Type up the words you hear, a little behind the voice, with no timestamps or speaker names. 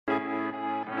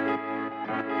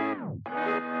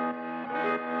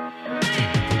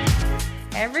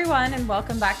everyone, and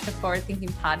welcome back to Forward Thinking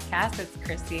Podcast. It's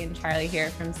Christy and Charlie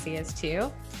here from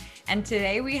CS2. And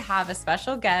today we have a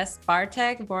special guest,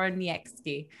 Bartek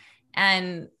Woroniecki.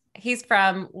 And he's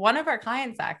from one of our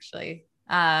clients, actually,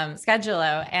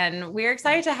 Schedulo. And we're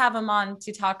excited to have him on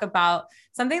to talk about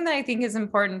something that I think is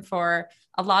important for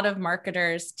a lot of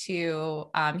marketers to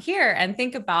hear and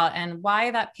think about, and why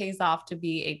that pays off to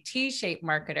be a T-shaped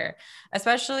marketer,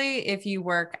 especially if you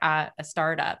work at a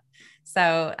startup.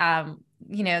 So,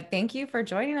 thank you for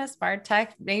joining us,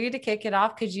 Bartek. Maybe to kick it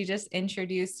off, could you just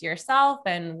introduce yourself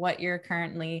and what you're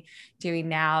currently doing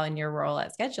now in your role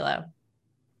at Schedulo?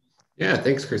 Yeah,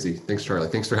 thanks, Chrissy. Thanks, Charlie.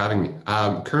 Thanks for having me.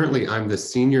 Currently, I'm the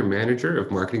Senior Manager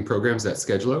of Marketing Programs at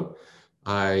Schedulo.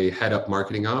 I head up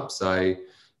marketing ops. I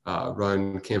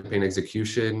run campaign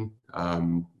execution,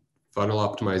 funnel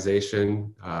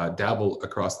optimization, dabble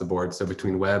across the board. So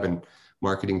between web and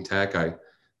marketing tech, I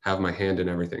have my hand in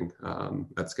everything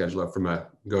at Schedulo from a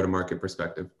go-to-market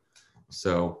perspective.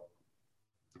 So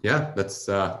yeah, that's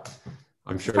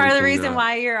I'm sure part of the reason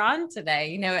why you're on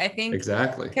today. I think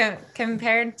exactly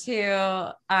compared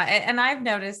to and I've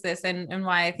noticed this, and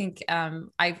why I think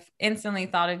I've instantly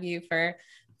thought of you for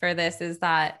this is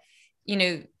that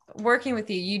working with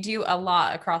you do a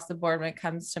lot across the board when it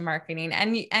comes to marketing,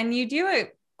 and you do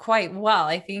it quite well.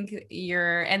 I think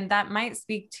and that might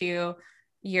speak to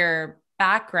your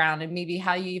background and maybe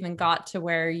how you even got to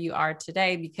where you are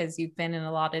today, because you've been in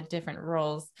a lot of different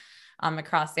roles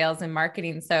across sales and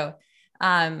marketing. So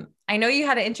I know you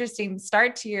had an interesting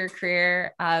start to your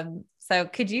career. So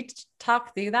could you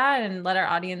talk through that and let our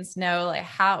audience know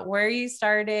where you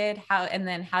started, and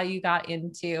then how you got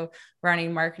into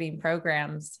running marketing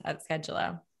programs at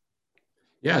Schedulo?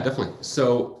 Yeah, definitely.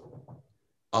 So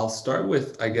I'll start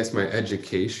with, I guess, my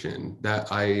education. That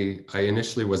I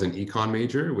initially was an econ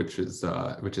major, which is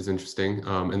interesting,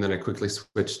 and then I quickly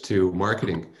switched to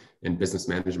marketing and business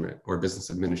management or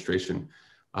business administration.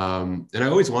 And I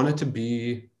always wanted to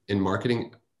be in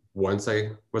marketing once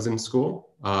I was in school,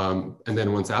 and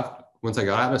then once I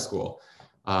got out of school,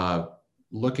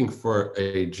 looking for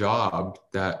a job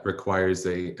that requires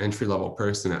a entry-level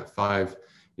person at a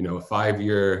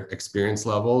 5-year experience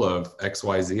level of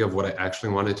XYZ of what I actually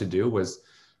wanted to do was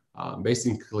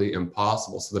basically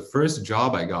impossible. So the first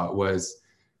job I got was,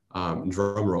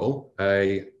 drum roll,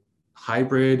 a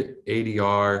hybrid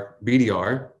ADR,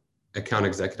 BDR account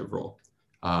executive role.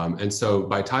 And so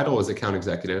by title was account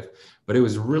executive, but it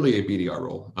was really a BDR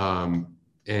role.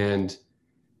 And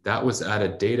that was at a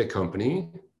data company,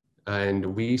 and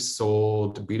we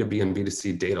sold B2B and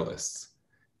B2C data lists.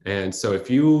 And so if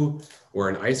you were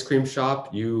an ice cream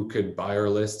shop, you could buy our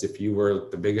list. If you were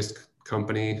the biggest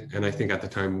company, and I think at the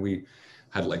time we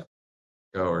had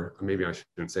or maybe I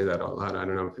shouldn't say that out loud. I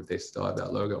don't know if they still have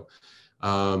that logo.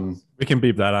 We can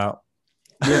beep that out.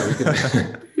 Yeah, we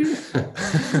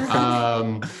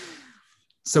can.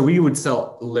 So we would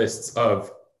sell lists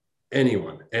of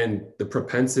anyone, and the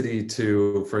propensity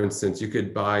to, for instance, you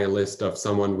could buy a list of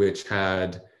someone which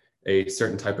had a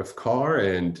certain type of car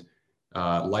and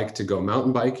like to go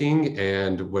mountain biking,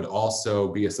 and would also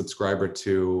be a subscriber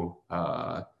to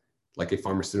a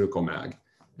pharmaceutical mag.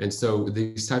 And so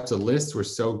these types of lists were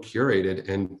so curated,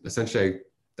 and essentially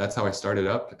that's how I started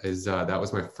up. That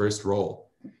was my first role.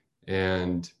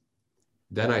 And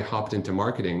then I hopped into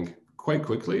marketing quite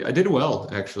quickly. I did well,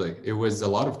 actually. It was a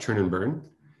lot of churn and burn,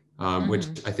 which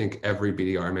I think every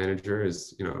BDR manager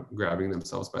is, grabbing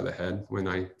themselves by the head when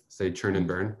I say churn and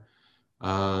burn.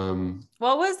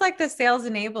 What was the sales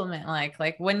enablement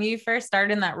like when you first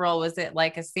started in that role? Was it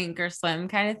like a sink or swim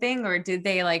kind of thing, or did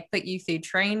they put you through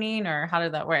training, or how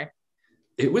did that work?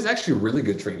 It was actually really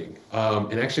good training.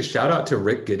 And actually shout out to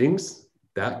Rick Giddings,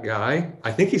 that guy.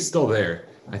 I think he's still there.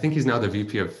 I think he's now the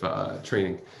VP of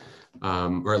training,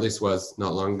 or at least was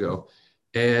not long ago.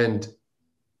 And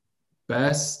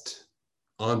best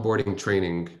onboarding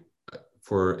training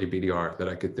for a BDR that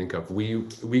I could think of.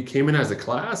 We came in as a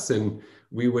class, and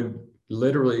we would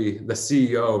literally, the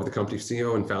CEO of the company,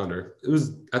 CEO and founder, it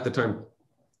was at the time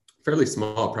fairly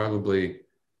small, probably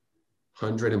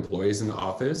 100 employees in the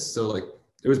office. So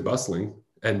it was bustling.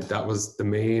 And that was the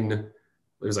main, there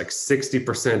was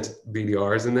 60%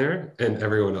 BDRs in there and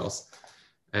everyone else.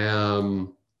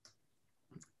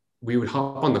 We would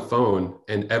hop on the phone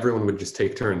and everyone would just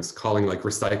take turns calling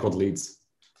recycled leads.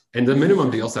 And the minimum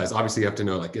deal size, obviously you have to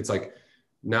know, it's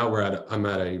now I'm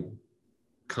at a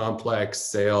complex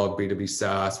sale, B2B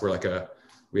SaaS, where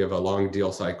we have a long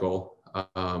deal cycle.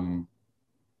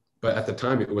 But at the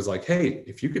time it was hey,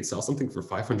 if you could sell something for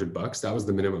 $500, that was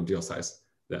the minimum deal size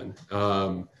then,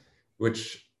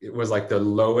 which it was like the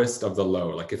lowest of the low.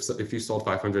 Like if you sold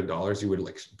 $500, you would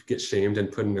like get shamed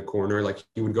and put in a corner. Like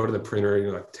you would go to the printer, you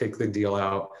know, like take the deal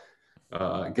out,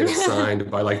 get it signed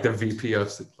by like the VP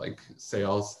of like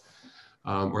sales,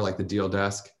 or like the deal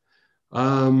desk.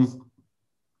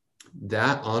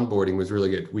 That onboarding was really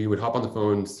good. We would hop on the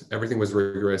phones. Everything was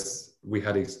rigorous. We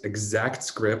had an exact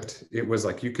script. It was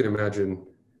like, you can imagine,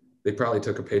 they probably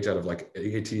took a page out of like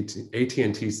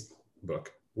AT&T's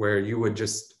book, where you would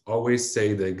just always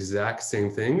say the exact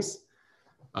same things.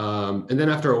 And then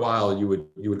after a while, you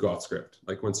would go off script.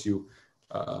 Like once you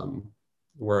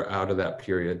were out of that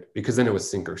period, because then it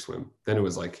was sink or swim. Then it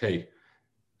was like, hey,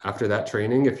 after that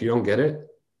training, if you don't get it,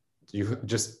 you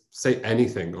just say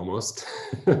anything almost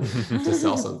to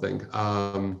sell something.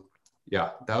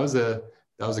 Yeah, that was a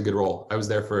good role. I was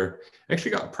there for,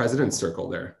 actually got President's Circle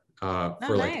there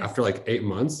for like nice. after like 8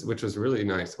 months, which was really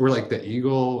nice. We're like the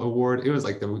Eagle Award. It was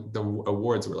like the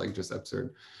awards were like just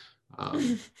absurd.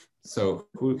 So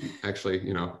who actually,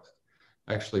 you know,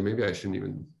 actually maybe I shouldn't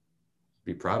even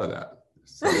be proud of that.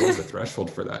 So what was the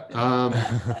threshold for that?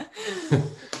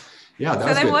 Yeah, that so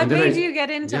was then good. what made you get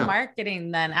into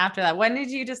marketing then after that? When did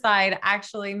you decide,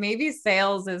 actually, maybe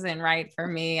sales isn't right for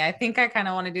me? I think I kind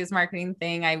of want to do this marketing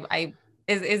thing.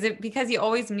 Is it because you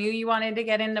always knew you wanted to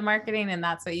get into marketing and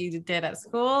that's what you did at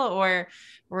school? Or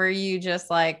were you just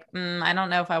like, I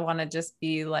don't know if I want to just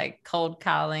be like cold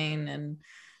calling and,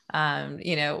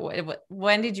 you know,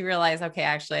 when did you realize, okay,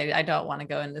 actually, I don't want to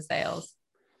go into sales?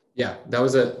 Yeah, that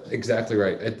was exactly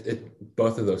right.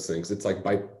 Both of those things. It's like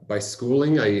by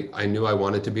schooling, I knew I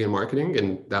wanted to be in marketing,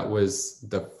 and that was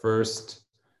the first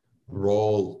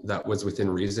role that was within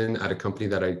reason at a company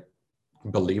that I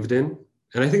believed in.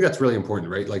 And I think that's really important,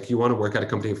 right? Like you want to work at a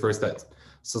company first that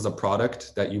sells a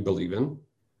product that you believe in.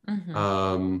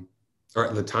 Or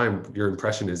at the time, your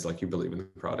impression is like you believe in the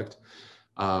product.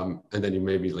 And then you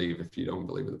maybe leave if you don't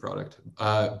believe in the product.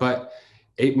 But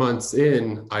 8 months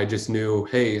in, I just knew,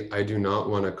 hey, I do not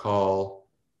want to call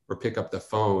or pick up the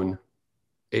phone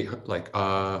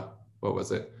what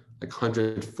was it? Like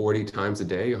 140 times a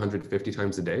day, 150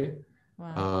 times a day.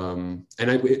 Wow.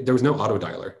 And there was no auto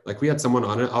dialer. Like we had someone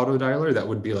on an auto dialer that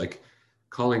would be like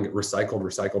calling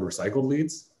recycled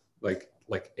leads, like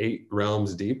 8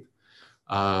 realms deep.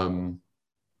 But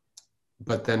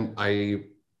then I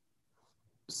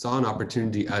saw an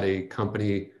opportunity at a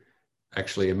company,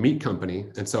 actually a meat company.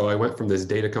 And so I went from this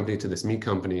data company to this meat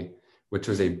company, which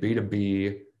was a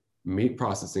B2B meat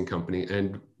processing company.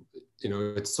 And, you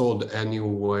know, it sold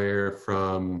anywhere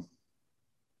from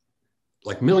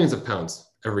like millions of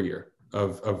pounds every year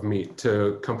of meat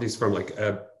to companies from like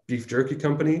a beef jerky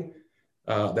company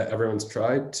that everyone's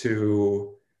tried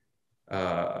to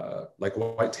like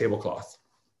white tablecloth.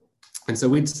 And so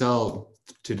we'd sell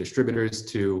to distributors,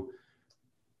 to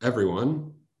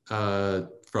everyone,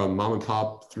 from mom and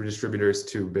pop through distributors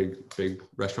to big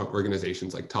restaurant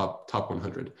organizations like top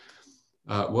 100.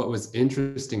 What was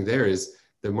interesting there is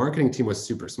the marketing team was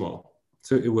super small.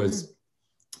 So it was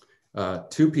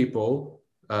 2 people.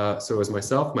 So it was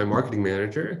myself, my marketing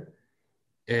manager,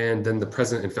 and then the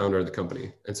president and founder of the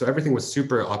company. And so everything was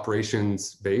super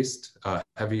operations based,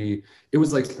 heavy. It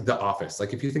was like The Office.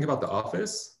 Like if you think about The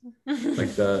Office,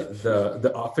 like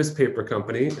the office paper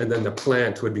company, and then the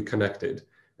plant would be connected.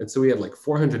 And so we had like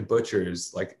 400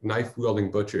 butchers, like knife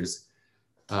wielding butchers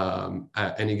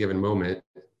at any given moment.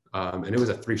 And it was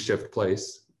a 3-shift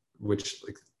place, which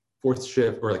like 4th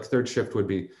shift or like 3rd shift would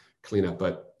be cleanup.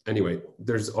 But anyway,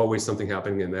 there's always something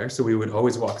happening in there. So we would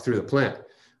always walk through the plant.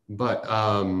 But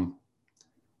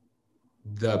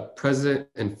the president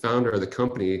and founder of the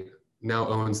company now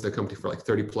owns the company for like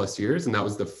 30 plus years. And that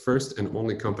was the first and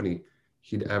only company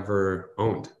he'd ever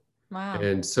owned. Wow.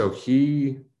 And so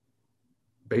he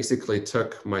basically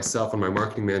took myself and my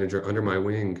marketing manager under my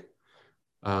wing,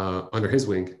 under his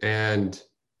wing, and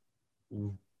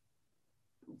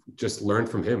just learned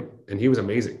from him. And he was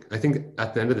amazing. I think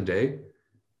at the end of the day,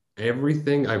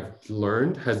 everything I've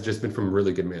learned has just been from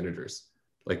really good managers,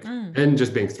 like, and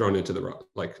just being thrown into the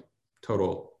like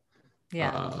total,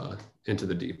 into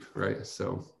the deep. Right.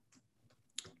 So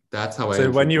that's how So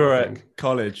when you were at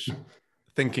college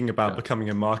thinking about becoming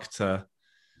a marketer,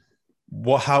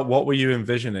 what were you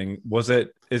envisioning? Is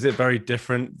it very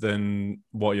different than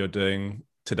what you're doing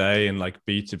today in like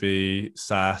B2B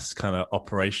SaaS kind of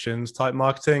operations type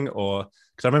marketing? Or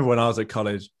because I remember when I was at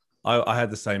college, I had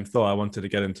the same thought. I wanted to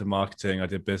get into marketing. I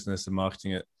did business and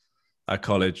marketing at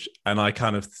college, and I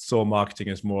kind of saw marketing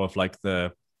as more of like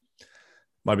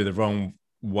might be the wrong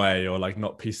way, or like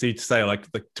not PC to say,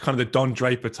 like the kind of the Don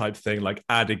Draper type thing, like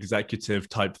ad executive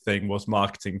type thing was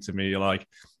marketing to me. Like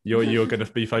you're going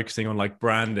to be focusing on like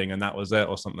branding and that was it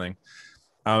or something.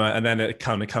 And then it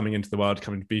kind of coming into the world,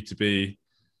 coming to B2B,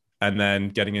 and then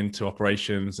getting into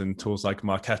operations and tools like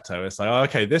Marketo. It's like, oh,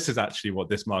 okay, this is actually what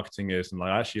this marketing is. And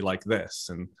I actually like this,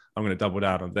 and I'm going to double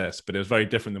down on this. But it was very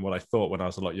different than what I thought when I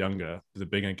was a lot younger, at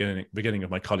the beginning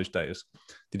of my college days.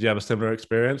 Did you have a similar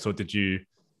experience, or did you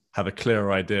have a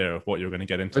clearer idea of what you're going to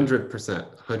get into?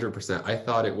 100%. I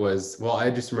thought it was, well,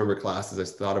 I just remember classes.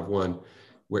 I thought of one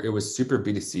where it was super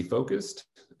B2C focused,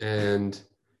 and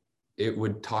it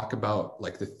would talk about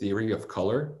like the theory of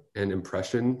color and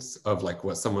impressions of like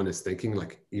what someone is thinking,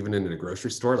 like even in a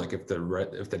grocery store. Like if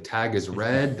the tag is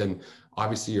red, then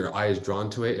obviously your eye is drawn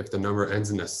to it. If the number ends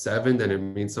in a 7, then it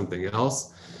means something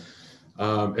else.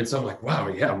 And so I'm like, wow,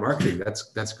 yeah, marketing,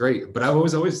 that's great. But I've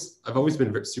always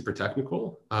been super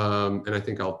technical. And I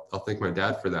think I'll thank my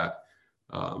dad for that.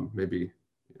 Maybe,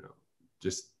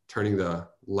 just turning the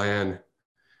LAN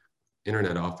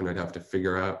internet off, and I'd have to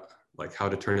figure out like how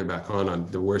to turn it back on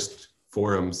the worst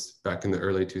forums back in the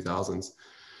early 2000s.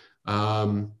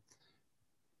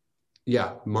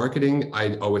 Yeah, marketing,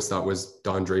 I always thought was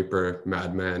Don Draper,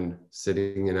 Mad Men,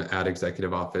 sitting in an ad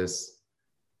executive office.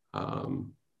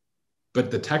 But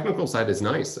the technical side is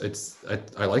nice.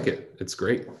 I like it. It's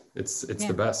great. It's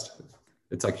the best.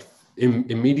 It's like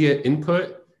immediate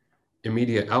input,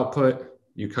 immediate output.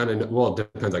 You kind of, well, it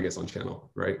depends, I guess, on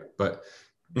channel, right? But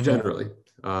generally,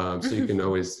 so you can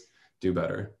always do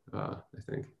better, I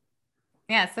think.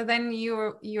 Yeah. So then you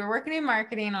were working in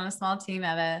marketing on a small team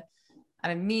at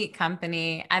a meat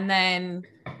company. And then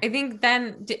I think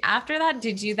then after that,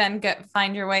 did you then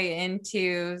find your way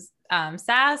into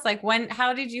SaaS? Like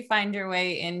how did you find your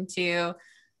way into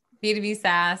B2B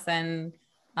SaaS? And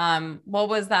what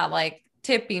was that like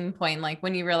tipping point? Like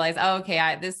when you realize, oh,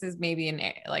 okay, this is maybe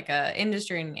a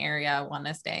industry and an area I want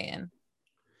to stay in.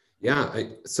 Yeah,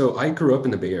 so I grew up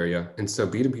in the Bay Area, and so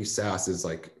B2B SaaS is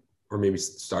like, or maybe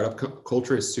startup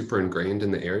culture is super ingrained in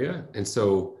the area. And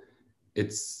so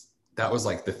that was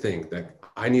like the thing that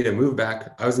I need to move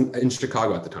back. I was in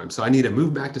Chicago at the time. So I need to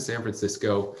move back to San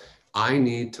Francisco. I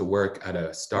need to work at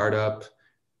a startup,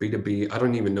 B2B. I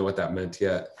don't even know what that meant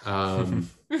yet.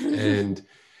 And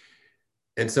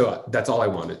so that's all I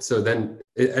wanted. So then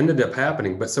it ended up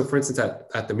happening. But so for instance,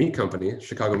 at the meat company,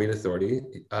 Chicago Meat Authority,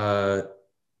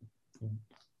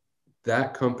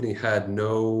 that company had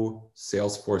no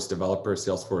Salesforce developer,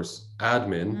 Salesforce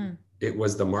admin. It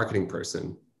was the marketing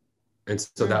person. And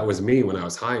so that was me when I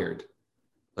was hired.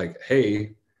 Like,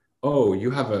 hey, oh, you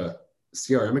have a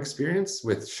CRM experience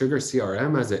with Sugar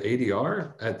CRM as an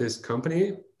ADR at this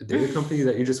company, a data company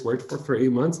that you just worked for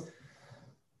 8 months.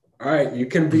 All right, you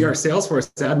can be our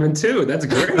Salesforce admin too. That's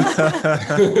great.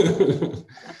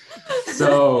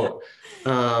 So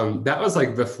that was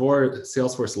like before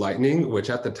Salesforce Lightning,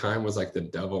 which at the time was like the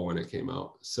devil when it came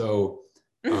out. So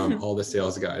all the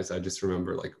sales guys, I just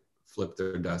remember like flipped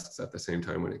their desks at the same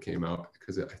time when it came out,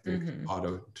 because I think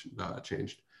auto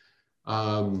changed.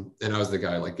 And I was the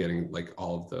guy like getting like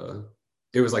all of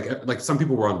it was like some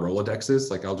people were on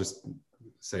Rolodexes. Like I'll just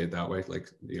say it that way.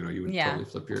 Like, you would totally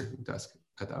flip your desk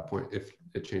at that point if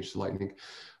it changed to Lightning.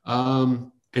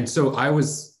 And so I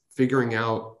was figuring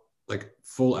out like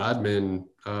full admin,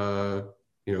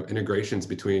 integrations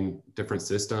between different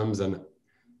systems. And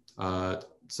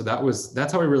so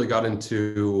that's how I really got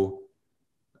into,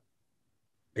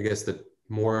 I guess, the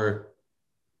more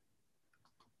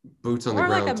boots on the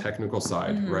ground, like technical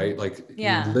side, right? Like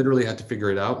you literally had to figure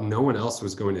it out. No one else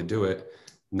was going to do it.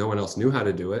 No one else knew how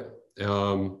to do it.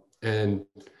 And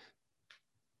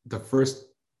the first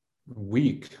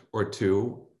week or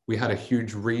two, we had a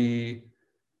huge rebranding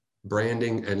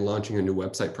and launching a new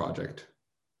website project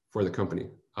for the company.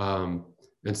 And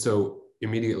so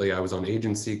immediately I was on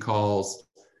agency calls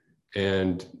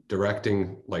and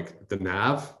directing like the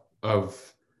nav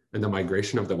and the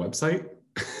migration of the website,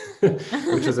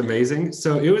 which was amazing.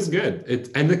 So it was good.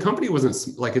 And the company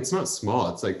wasn't like, it's not small.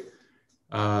 It's like,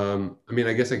 I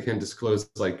guess I can't disclose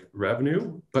like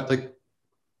revenue, but like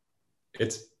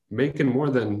it's making more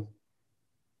than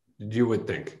you would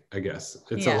think, I guess.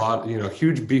 It's a lot,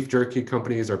 huge beef jerky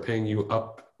companies are paying you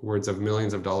upwards of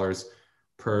millions of dollars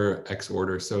per X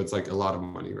order. So it's like a lot of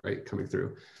money, right, coming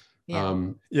through.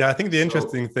 I think the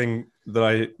interesting thing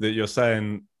that you're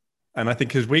saying, and I think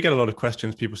because we get a lot of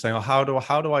questions, people saying, oh, how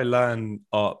do I learn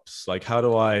ops? Like, how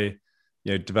do I,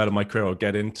 develop my career or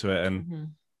get into it?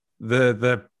 And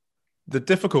the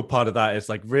difficult part of that is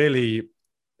like really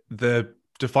the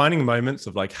defining moments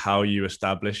of like how you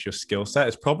establish your skill set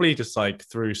is probably just like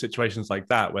through situations like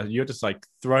that where you're just like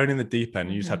thrown in the deep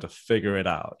end. You just have to figure it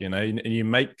out, you know, and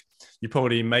you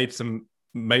probably made some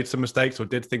mistakes or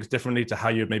did things differently to how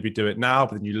you'd maybe do it now,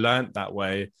 but then you learned that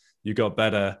way, you got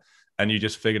better, and you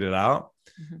just figured it out.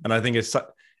 And I think it's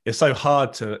so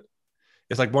hard to,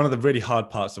 it's like one of the really hard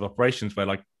parts of operations where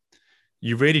like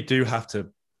you really do have to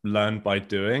learn by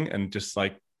doing, and just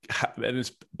like and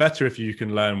it's better if you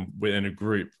can learn within a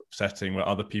group setting where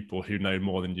other people who know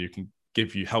more than you can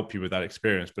help you with that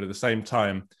experience. But at the same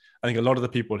time, I think a lot of the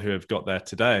people who have got there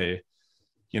today,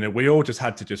 you know, we all just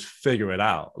had to just figure it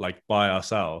out like by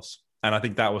ourselves. And I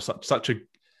think that was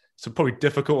so probably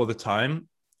difficult at the time,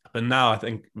 but now I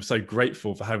think I'm so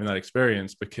grateful for having that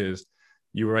experience, because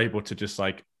you were able to just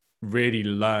like really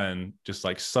learn just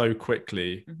like so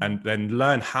quickly, and then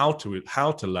learn how to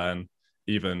learn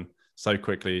even so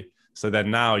quickly. So then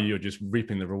now you're just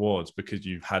reaping the rewards because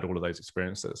you've had all of those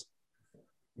experiences.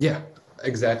 Yeah,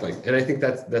 exactly. And I think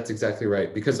that's exactly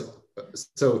right. Because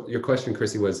so your question,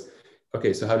 Chrissy, was,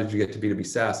 okay, so how did you get to B2B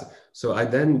SaaS? So I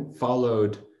then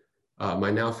followed my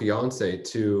now fiance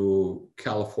to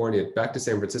California, back to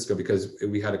San Francisco, because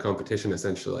we had a competition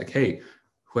essentially like, hey,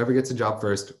 whoever gets a job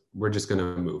first, we're just going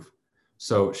to move.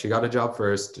 So she got a job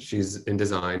first. She's in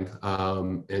design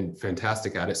and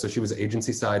fantastic at it. So she was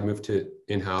agency side, moved to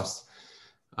in-house.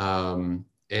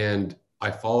 And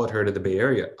I followed her to the Bay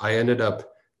Area. I ended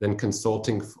up then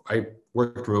consulting. I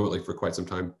worked remotely for quite some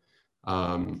time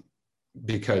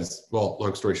because, well,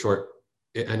 long story short,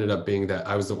 it ended up being that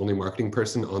I was the only marketing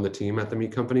person on the team at the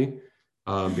meat company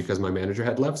because my manager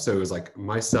had left. So it was like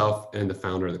myself and the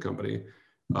founder of the company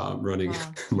running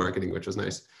marketing, which was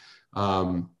nice.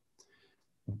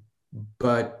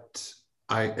 But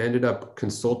I ended up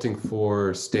consulting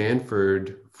for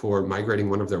Stanford for migrating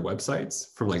one of their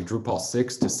websites from like Drupal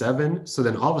 6 to 7. So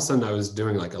then all of a sudden I was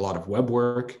doing like a lot of web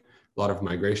work, a lot of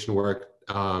migration work.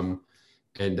 And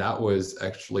that was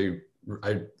actually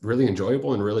really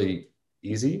enjoyable and really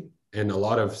easy, and a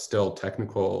lot of still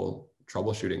technical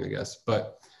troubleshooting, I guess.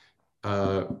 But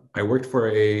I worked for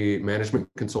a management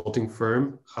consulting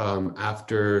firm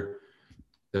after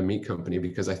the meat company,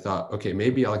 because I thought, okay,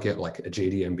 maybe I'll get like a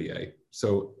JD MBA.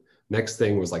 So next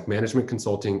thing was like management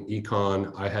consulting,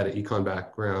 econ. I had an econ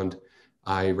background.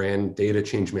 I ran data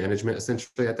change management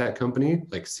essentially at that company,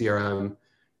 like CRM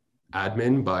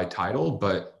admin by title,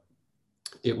 but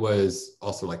it was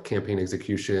also like campaign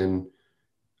execution,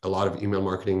 a lot of email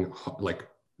marketing, like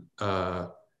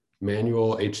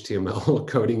manual HTML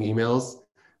coding emails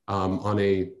on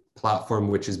a platform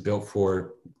which is built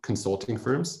for consulting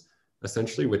firms,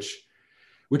 essentially, which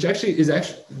that's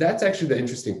actually the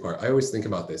interesting part. I always think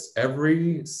about this.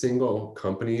 Every single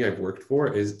company I've worked for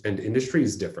and industry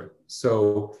is different.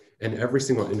 So, and every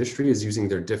single industry is using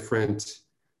their different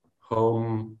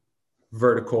home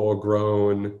vertical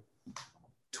grown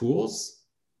tools,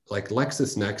 like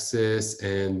LexisNexis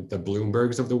and the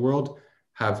Bloombergs of the world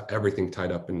have everything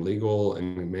tied up in legal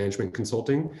and management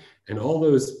consulting. And all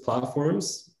those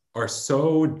platforms are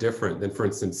so different than, for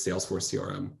instance, Salesforce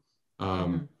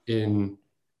CRM in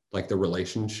like the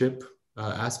relationship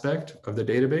aspect of the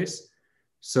database.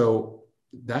 So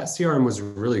that CRM was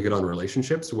really good on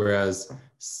relationships, whereas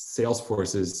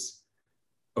Salesforce is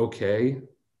okay.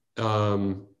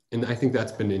 And I think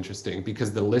that's been interesting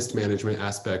because the list management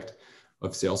aspect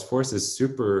of Salesforce is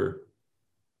super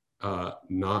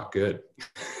not good.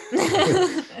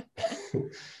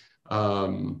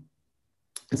 And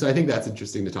so I think that's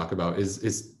interesting to talk about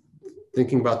is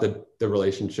thinking about the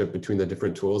relationship between the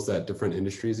different tools that different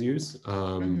industries use.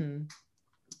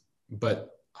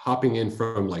 But hopping in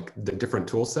from like the different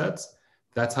tool sets,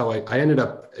 that's how I ended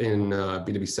up in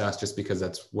B2B SaaS, just because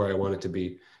that's where I wanted to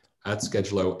be at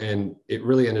Schedulo. And it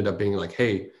really ended up being like,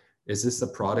 hey, is this a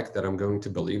product that I'm going to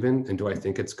believe in? And do I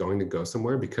think it's going to go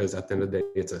somewhere? Because at the end of the day,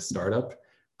 it's a startup.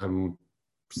 I'm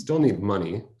still need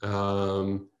money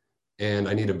and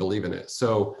I need to believe in it.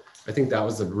 So I think that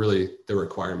was really the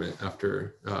requirement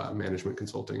after management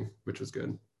consulting, which was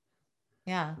good.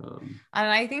 Yeah. And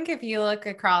I think if you look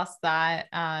across that,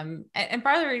 and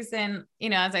part of the reason,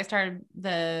 as I started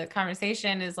the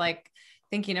conversation is like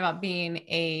thinking about being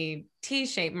a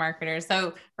T-shaped marketer.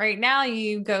 So right now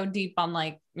you go deep on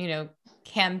like,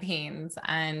 campaigns,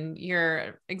 and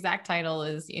your exact title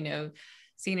is,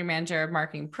 senior manager of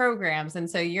marketing programs. And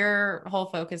so your whole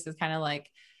focus is kind of like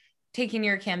taking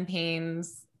your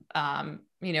campaigns.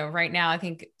 Right now I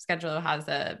think Schedulo has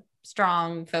a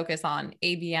strong focus on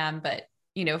ABM, but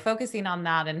focusing on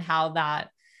that and how that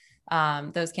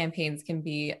those campaigns can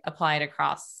be applied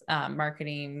across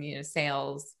marketing,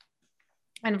 sales,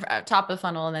 and top of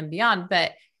funnel and then beyond.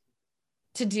 But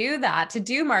to do that, to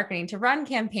do marketing, to run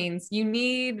campaigns, you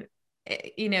need,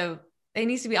 you know, it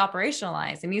needs to be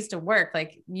operationalized. It needs to work.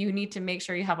 Like you need to make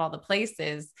sure you have all the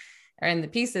places and the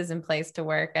pieces in place to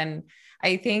work. And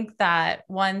I think that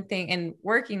one thing in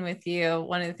working with you,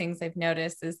 one of the things I've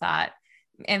noticed is that,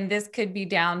 and this could be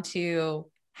down to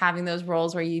having those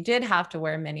roles where you did have to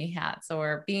wear many hats,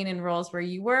 or being in roles where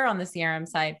you were on the CRM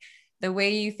side, the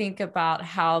way you think about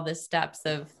how the steps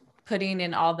of putting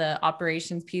in all the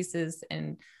operations pieces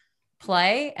in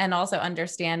play, and also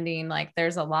understanding like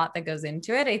there's a lot that goes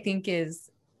into it, I think is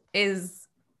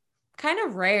kind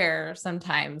of rare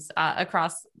sometimes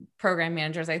across program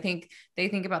managers. I think they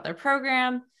think about their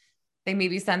program, they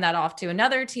maybe send that off to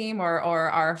another team, or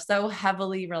are so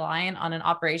heavily reliant on an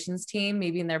operations team,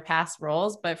 maybe in their past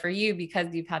roles. But for you,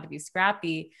 because you've had to be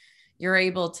scrappy, you're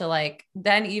able to like,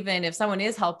 then even if someone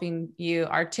is helping you,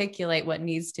 articulate what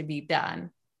needs to be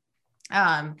done.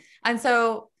 And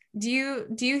so do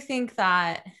you think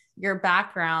that your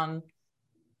background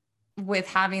with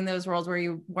having those roles where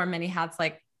you wore many hats,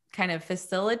 like kind of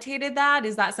facilitated that?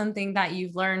 Is that something that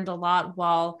you've learned a lot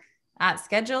while at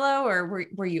Schedulo, or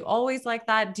were you always like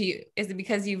that? Is it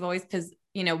because you've always,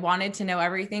 wanted to know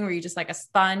everything? Were you just like a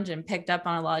sponge and picked up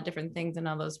on a lot of different things in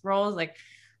all those roles? Like,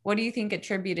 what do you think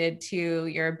attributed to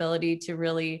your ability to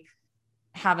really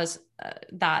have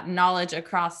that knowledge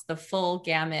across the full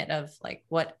gamut of like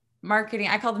what marketing,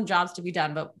 I call them jobs to be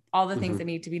done, but all the things that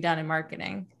need to be done in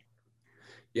marketing?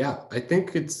 Yeah, I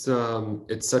think it's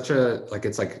such a, like,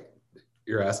 it's like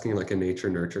you're asking like a nature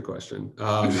nurture question,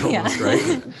 almost,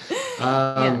 right?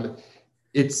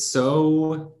 It's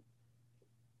so,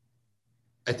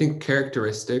 I think,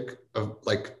 characteristic of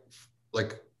like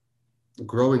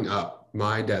growing up.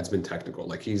 My dad's been technical,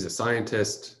 like he's a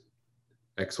scientist,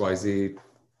 XYZ,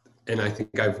 and I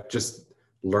think I've just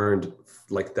learned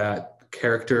like that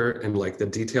character and like the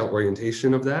detail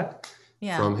orientation of that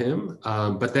from him.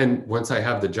 But then once I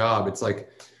have the job, it's like,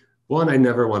 one, I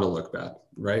never want to look bad,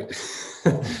 right?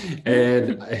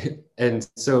 and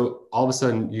so all of a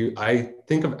sudden I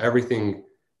think of everything,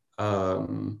 like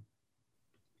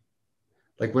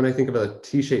when I think of a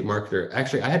T-shaped marketer,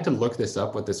 actually I had to look this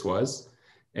up, what this was.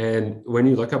 And when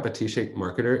you look up a T-shaped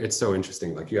marketer, it's so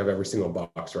interesting. Like you have every single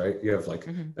box, right? You have like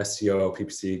SEO,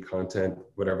 PPC, content,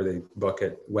 whatever they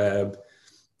bucket, web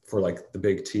for like the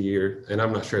big T, and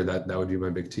I'm not sure that would be my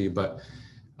big T, but,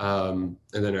 and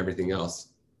then everything else.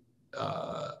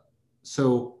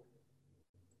 So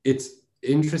it's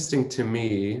interesting to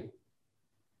me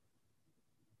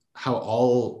how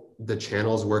all the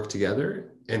channels work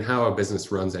together and how a business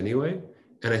runs anyway.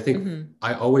 And I think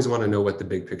I always want to know what the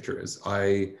big picture is.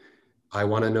 I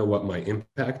want to know what my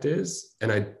impact is,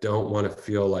 and I don't want to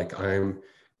feel like I'm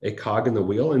a cog in the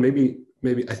wheel. And maybe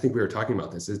I think we were talking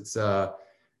about this. It's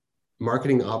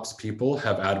marketing ops people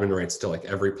have admin rights to like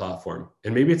every platform,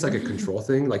 and maybe it's like a control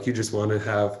thing. Like you just want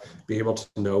to be able to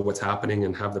know what's happening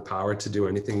and have the power to do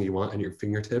anything you want at your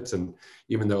fingertips. And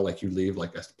even though like you leave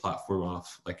like a platform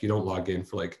off, like you don't log in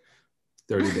for like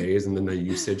 30 days and then the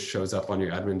usage shows up on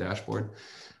your admin dashboard.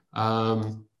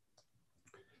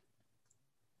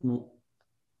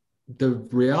 The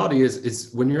reality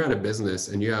is when you're at a business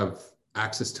and you have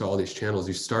access to all these channels,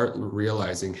 you start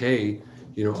realizing, hey,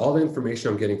 all the information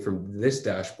I'm getting from this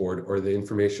dashboard, or the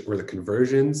information or the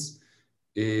conversions,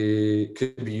 it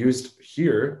could be used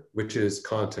here, which is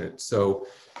content. So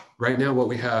right now what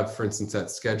we have, for instance, at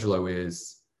Schedulo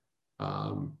is,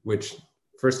 which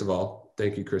first of all,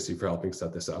 thank you, Chrissy, for helping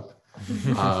set this up.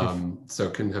 So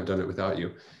couldn't have done it without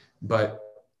you. But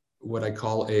what I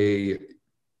call a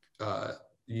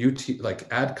like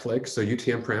add click, so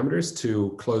UTM parameters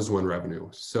to close won revenue.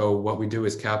 So what we do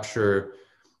is capture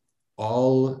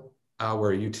all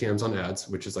our UTMs on ads,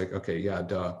 which is like, okay, yeah,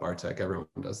 duh, Bartek, everyone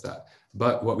does that.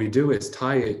 But what we do is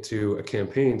tie it to a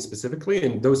campaign specifically,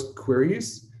 and those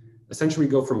queries, essentially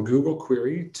go from Google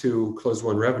query to close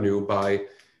won revenue by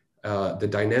the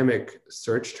dynamic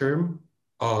search term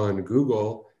on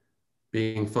Google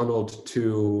being funneled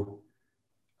to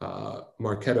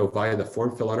Marketo via the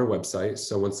form fill on our website.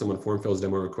 So when someone form fills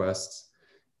demo requests,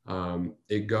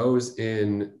 it goes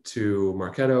into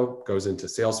Marketo, goes into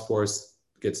Salesforce,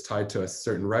 gets tied to a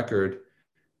certain record.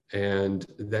 And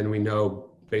then we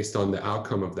know, based on the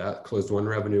outcome of that, closed won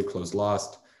revenue, closed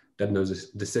lost, dead no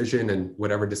decision, and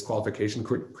whatever disqualification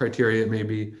criteria it may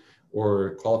be,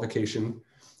 or qualification,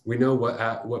 we know what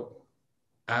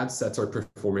ad sets are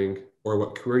performing, or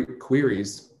what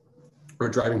queries are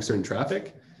driving certain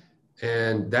traffic.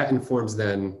 And that informs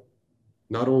then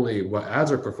not only what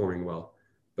ads are performing well,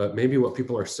 but maybe what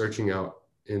people are searching out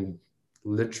in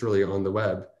literally on the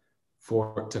web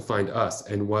to find us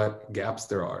and what gaps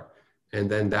there are. And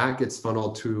then that gets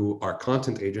funneled to our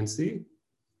content agency,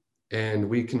 and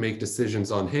we can make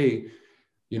decisions on, hey,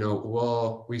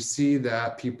 well, we see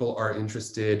that people are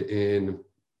interested in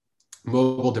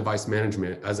mobile device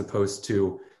management as opposed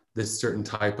to this certain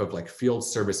type of like field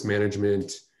service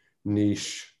management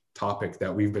niche topic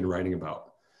that we've been writing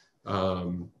about.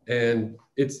 And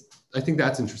I think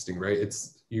that's interesting, right?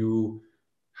 You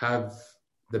have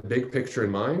the big picture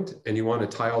in mind and you want to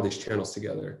tie all these channels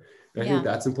together. And I think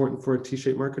that's important for a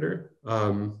T-shaped marketer.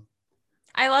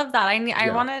 I love that.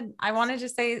 I want to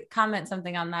just comment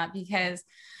something on that, because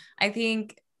I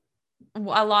think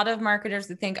a lot of marketers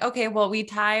would think, okay, well, we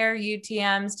tie our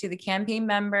UTMs to the campaign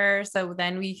member, so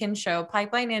then we can show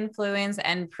pipeline influence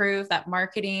and prove that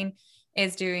marketing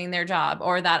is doing their job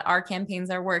or that our campaigns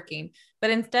are working.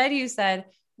 But instead you said,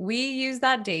 we use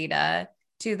that data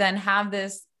to then have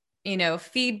this,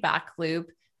 feedback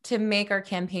loop to make our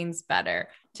campaigns better,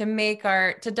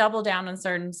 to double down on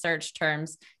certain search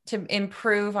terms, to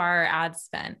improve our ad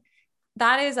spend.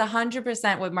 That is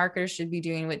 100% what marketers should be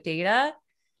doing with data.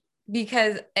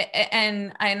 Because,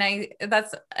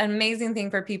 that's an amazing thing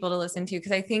for people to listen to,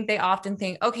 because I think they often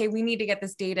think, okay, we need to get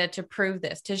this data to prove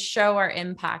this, to show our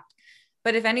impact.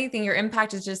 But if anything, your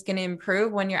impact is just going to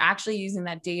improve when you're actually using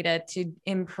that data to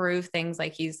improve things,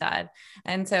 like you said.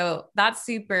 And so that's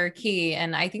super key.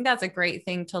 And I think that's a great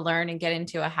thing to learn and get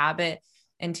into a habit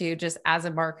into just as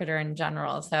a marketer in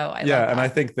general. So I love that. And I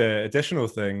think the additional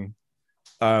thing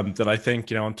that I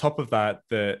think, on top of that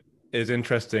is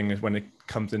interesting is when it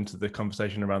comes into the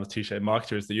conversation around the T-shaped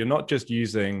marketer, is that you're not just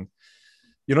using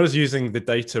the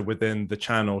data within the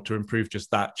channel to improve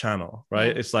just that channel,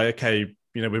 right? Yeah. It's like, okay,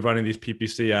 we're running these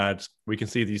PPC ads. We can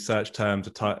see these search terms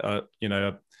are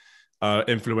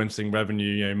influencing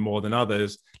revenue, more than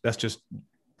others. Let's just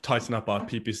tighten up our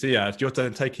PPC ads. You're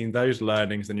then taking those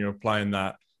learnings and you're applying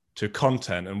that to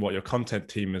content and what your content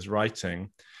team is writing.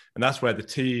 And that's where the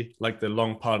T, like the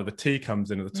long part of the T,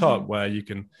 comes in at the top, where you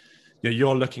can,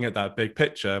 you're looking at that big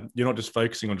picture. You're not just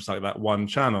focusing on just like that one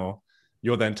channel.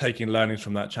 You're then taking learnings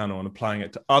from that channel and applying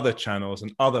it to other channels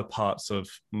and other parts of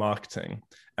marketing.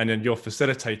 And then you're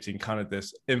facilitating kind of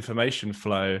this information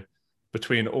flow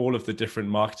between all of the different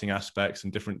marketing aspects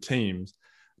and different teams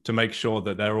to make sure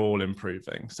that they're all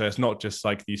improving. So it's not just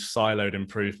like these siloed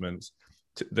improvements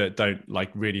that don't like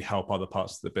really help other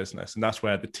parts of the business. And that's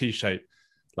where the T-shape,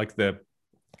 like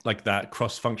that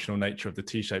cross-functional nature of the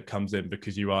T-shape comes in,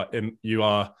 because you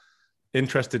are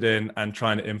interested in and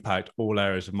trying to impact all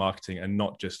areas of marketing and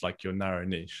not just like your narrow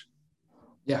niche.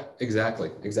 Yeah, exactly.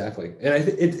 And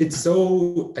it's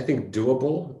so, I think,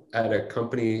 doable at a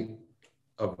company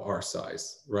of our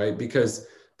size, right? Because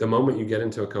the moment you get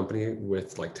into a company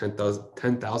with like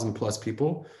 10,000 plus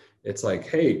people, it's like,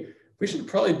 hey, we should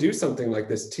probably do something like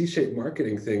this T-shaped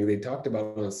marketing thing they talked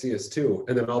about on CS2.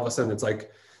 And then all of a sudden it's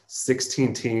like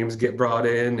 16 teams get brought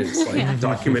in. It's like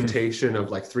documentation of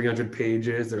like 300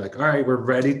 pages. They're like, all right, we're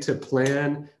ready to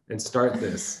plan and start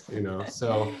this,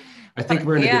 So I think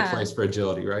we're in a good place for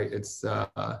agility, right? It's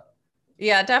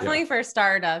definitely for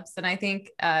startups. And I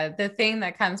think the thing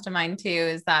that comes to mind too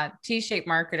is that T-shaped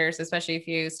marketers, especially if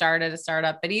you start at a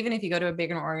startup, but even if you go to a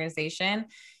bigger organization,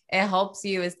 it helps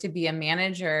you as to be a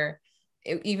manager,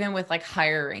 even with like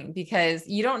hiring, because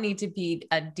you don't need to be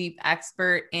a deep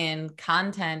expert in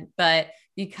content, but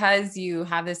because you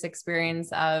have this experience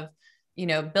of,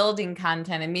 building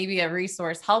content and maybe a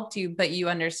resource helped you, but you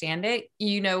understand it,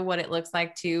 what it looks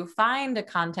like to find a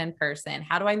content person.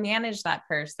 How do I manage that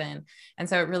person? And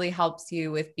so it really helps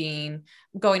you with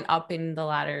going up in the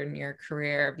ladder in your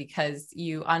career, because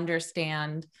you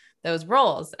understand those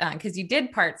roles, because you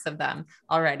did parts of them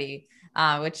already,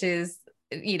 which is,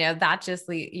 that just,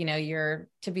 you're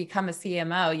to become a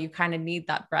CMO, you kind of need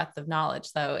that breadth of knowledge.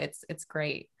 So it's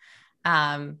great.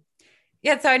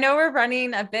 So I know we're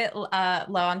running a bit low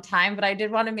on time, but I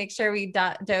did want to make sure we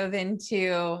dove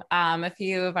into a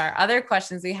few of our other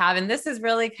questions we have. And this is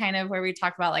really kind of where we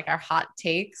talk about like our hot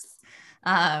takes.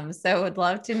 So would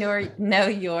love to know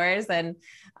yours. And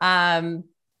I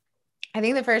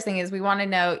think the first thing is we want to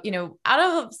know, out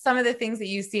of some of the things that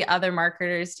you see other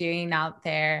marketers doing out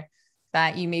there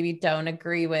that you maybe don't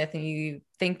agree with and you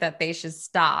think that they should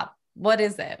stop, what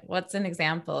is it? What's an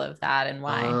example of that and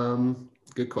why?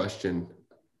 Good question.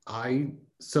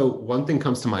 So one thing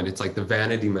comes to mind, it's like the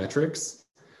vanity metrics.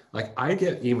 Like I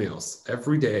get emails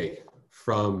every day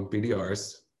from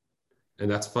BDRs,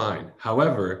 and that's fine.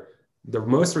 However, the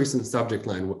most recent subject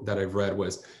line that I've read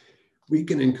was, we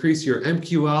can increase your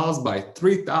MQLs by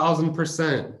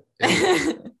 3,000%.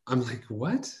 I'm like,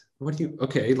 what?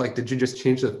 Okay, like, did you just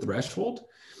change the threshold?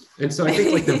 And so I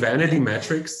think like the vanity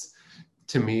metrics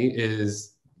to me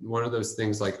is one of those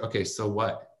things like, okay, so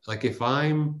what? Like if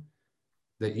I'm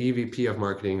the EVP of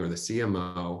marketing or the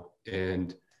CMO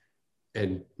and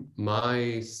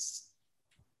my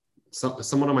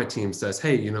someone on my team says,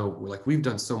 hey, you know, like we've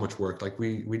done so much work, like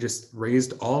we just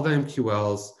raised all the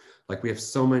MQLs, like we have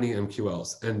so many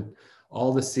MQLs, and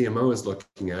all the CMO is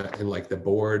looking at, and like the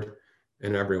board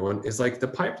and everyone is like the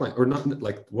pipeline, or not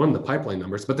like the pipeline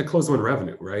numbers, but the close one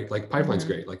revenue, right? Like pipeline's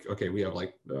great. Like, okay, we have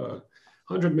like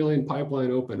 100 million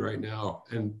pipeline open right now.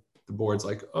 And the board's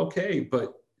like, okay,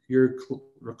 but your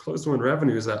close one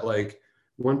revenue is at like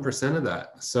 1% of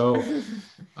that. So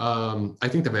I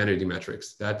think the vanity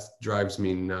metrics, that drives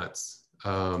me nuts.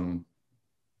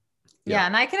 Yeah,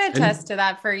 and I can attest to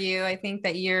that for you. I think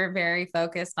that you're very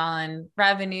focused on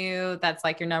revenue. That's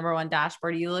like your number one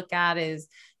dashboard you look at is,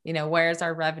 you know, where's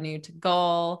our revenue to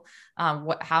goal?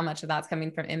 How much of that's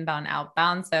coming from inbound,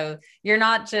 outbound. So you're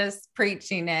not just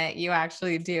preaching it, you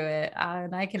actually do it.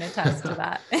 And I can attest to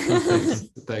that.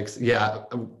 Thanks. Yeah.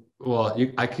 Well,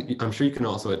 I'm sure you can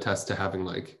also attest to having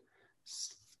like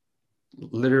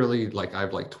literally like I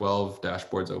have like 12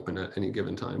 dashboards open at any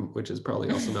given time, which is probably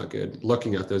also not good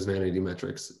looking at those vanity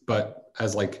metrics, but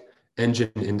as like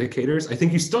engine indicators, I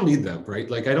think you still need them, right?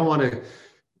 Like I don't want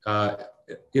to,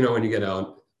 you know, when you get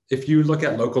out, if you look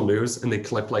at local news and they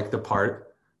clip like the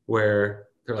part where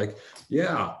they're like,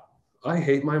 yeah, I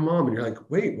hate my mom. And you're like,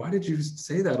 wait, why did you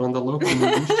say that on the local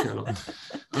news channel?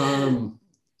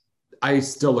 I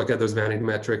still look at those vanity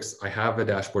metrics. I have a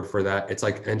dashboard for that. It's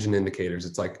like engine indicators.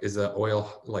 It's like, is the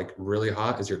oil like really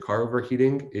hot? Is your car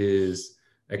overheating? Is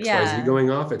XYZ going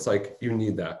off? It's like, you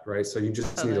need that, right? So you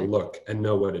just need to look and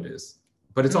know what it is,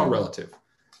 but it's all relative.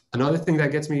 Another thing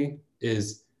that gets me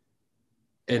is,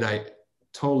 and I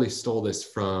totally stole this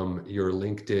from your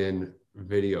LinkedIn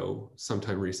video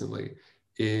sometime recently,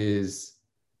 is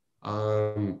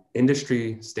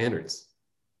industry standards.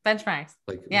 Benchmarks.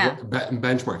 Like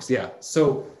benchmarks. Yeah.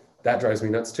 So that drives me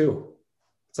nuts too.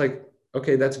 It's like,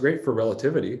 okay, that's great for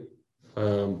relativity.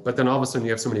 But then all of a sudden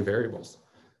you have so many variables.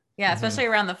 Yeah. Especially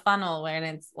around the funnel when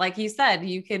it's like you said,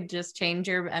 you could just change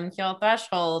your MQL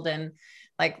threshold and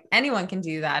like anyone can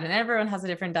do that. And everyone has a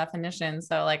different definition.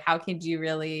 So like, how could you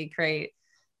really create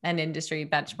an industry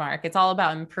benchmark? It's all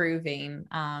about improving,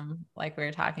 like we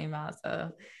were talking about.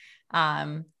 So,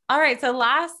 all right. So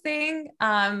last thing,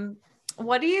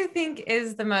 what do you think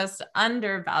is the most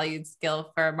undervalued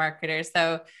skill for marketers?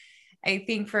 So I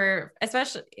think for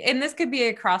especially, and this could be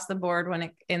across the board when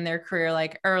in their career,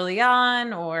 like early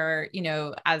on, or, you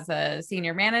know, as a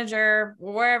senior manager,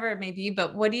 wherever it may be,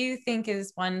 but what do you think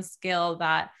is one skill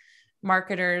that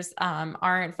marketers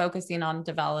aren't focusing on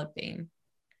developing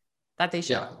that they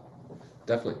should? Yeah,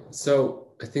 definitely. So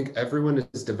I think everyone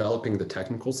is developing the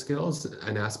technical skills,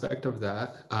 an aspect of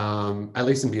that, at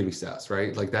least in B2B SaaS,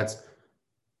 right? Like that's,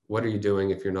 what are you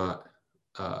doing if you're not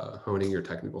honing your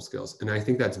technical skills? And I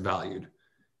think that's valued.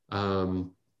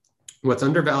 What's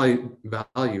undervalued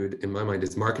in my mind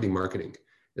is marketing.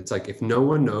 It's like, if no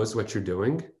one knows what you're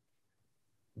doing,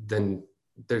 then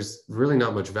there's really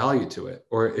not much value to it.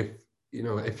 Or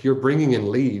if you're bringing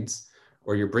in leads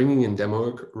or you're bringing in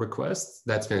demo requests,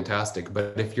 that's fantastic.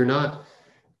 But if you're not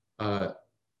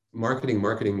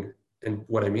marketing, and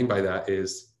what I mean by that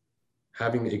is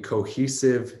having a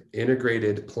cohesive,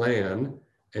 integrated plan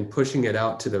and pushing it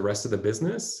out to the rest of the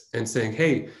business and saying,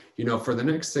 hey, for the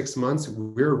next 6 months,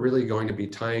 we're really going to be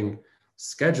tying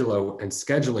Schedulo and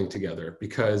scheduling together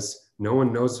because no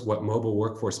one knows what mobile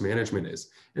workforce management is.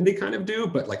 And they kind of do,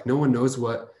 but like no one knows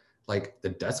what like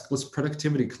the deskless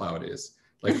productivity cloud is.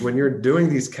 Like when you're doing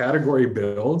these category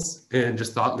builds and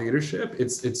just thought leadership,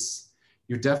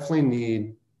 you definitely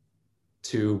need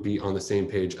to be on the same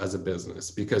page as a business,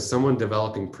 because someone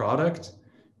developing product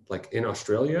like in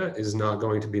Australia is not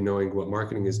going to be knowing what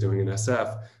marketing is doing in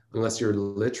SF unless you're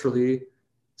literally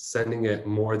sending it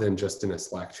more than just in a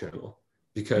Slack channel,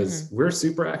 because we're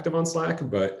super active on Slack.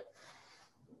 But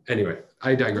anyway,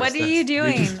 I digress. What are you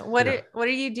doing? What are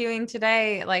you doing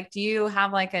today? Like, do you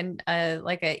have like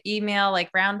a email like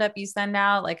roundup you send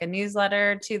out, like a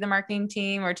newsletter to the marketing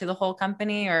team or to the whole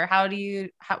company, or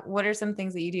what are some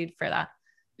things that you do for that?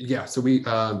 Yeah, so we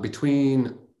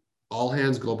between all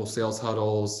hands global sales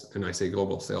huddles, and I say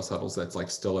global sales huddles, that's like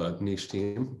still a niche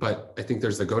team, but I think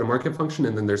there's the go-to-market function,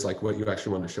 and then there's like what you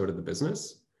actually want to show to the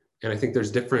business. And I think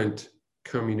there's different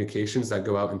communications that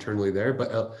go out internally there,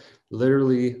 but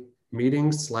literally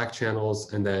meetings, Slack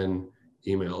channels, and then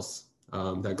emails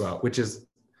that go out, which is,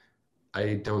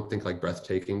 I don't think like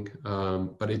breathtaking,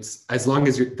 but it's as long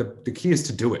as the key is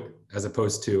to do it as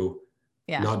opposed to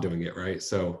not doing it, right?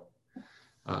 So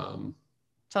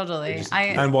Totally.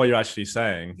 And what you're actually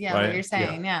saying. Yeah, right? what you're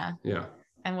saying. Yeah. Yeah.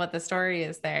 And what the story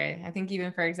is there. I think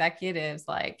even for executives,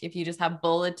 like if you just have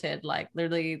bulleted, like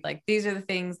literally, like these are the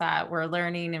things that we're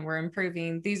learning and we're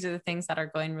improving. These are the things that are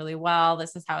going really well.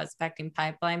 This is how it's affecting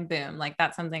pipeline. Boom. Like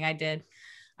that's something I did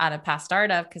at a past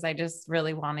startup because I just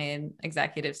really wanted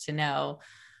executives to know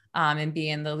and be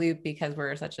in the loop because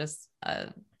we're such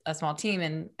a small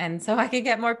team, and so I could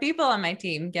get more people on my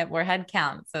team, get more head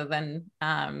count. So then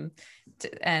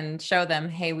and show them,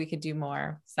 hey, we could do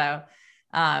more. So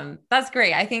that's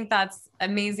great. I think that's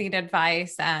amazing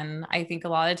advice. And I think a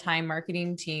lot of time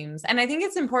marketing teams, and I think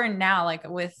it's important now, like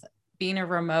with being a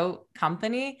remote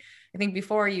company, I think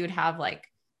before you would have like,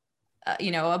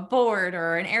 a board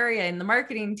or an area in the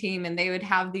marketing team, and they would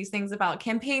have these things about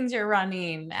campaigns you're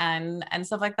running and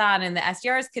stuff like that. And the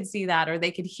SDRs could see that, or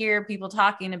they could hear people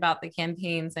talking about the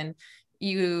campaigns, and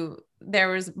there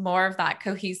was more of that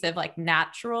cohesive, like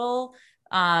natural,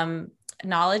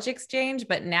 knowledge exchange.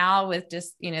 But now with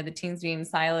just, the teams being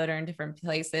siloed or in different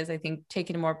places, I think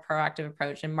taking a more proactive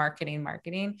approach in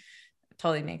marketing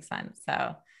totally makes sense.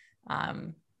 So,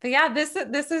 but yeah, this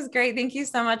is great. Thank you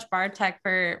so much, Bartek,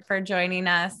 for joining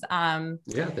us.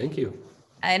 Yeah, thank you.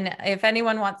 And if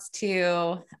anyone wants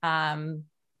to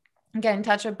get in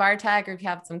touch with Bartek, or if you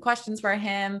have some questions for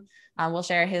him, we'll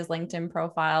share his LinkedIn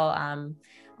profile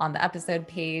on the episode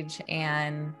page.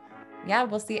 And yeah,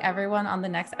 we'll see everyone on the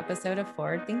next episode of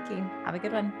Forward Thinking. Have a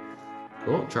good one.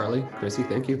 Cool. Charlie, Chrissy,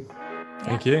 thank you.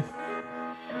 Thank you.